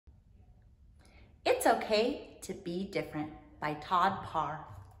It's Okay to Be Different by Todd Parr.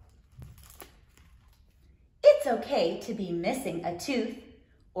 It's okay to be missing a tooth,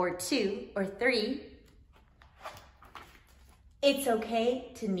 or 2 or 3. It's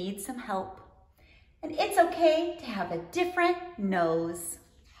okay to need some help. And it's okay to have a different nose.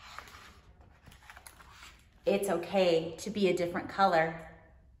 It's okay to be a different color.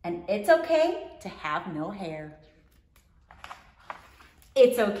 And it's okay to have no hair.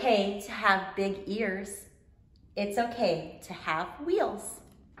 It's okay to have big ears. It's okay to have wheels.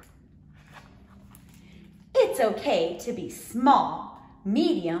 It's okay to be small,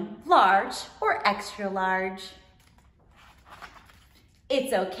 medium, large, or extra large.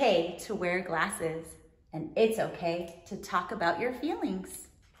 It's okay to wear glasses, and it's okay to talk about your feelings.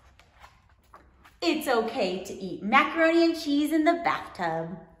 It's okay to eat macaroni and cheese in the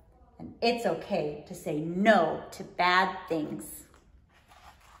bathtub, and it's okay to say no to bad things.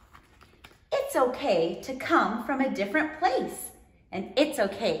 It's okay to come from a different place, and it's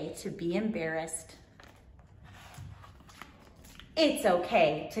okay to be embarrassed. It's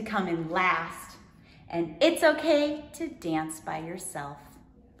okay to come in last, and it's okay to dance by yourself.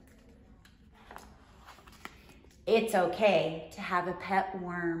 It's okay to have a pet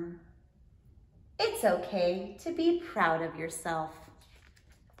worm. It's okay to be proud of yourself.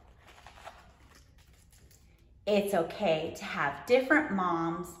 It's okay to have different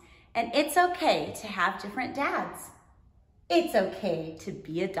moms, and it's okay to have different dads. It's okay to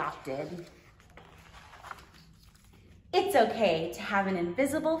be adopted. It's okay to have an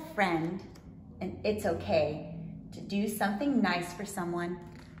invisible friend, and it's okay to do something nice for someone.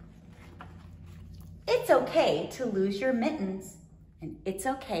 It's okay to lose your mittens, and it's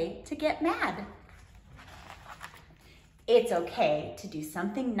okay to get mad. It's okay to do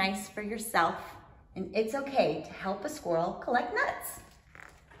something nice for yourself, and it's okay to help a squirrel collect nuts.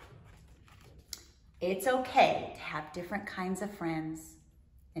 It's okay to have different kinds of friends,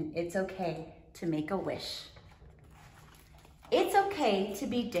 and it's okay to make a wish. It's okay to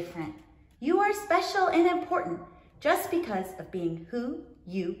be different. You are special and important just because of being who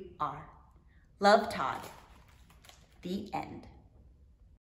you are. Love, Todd. The end.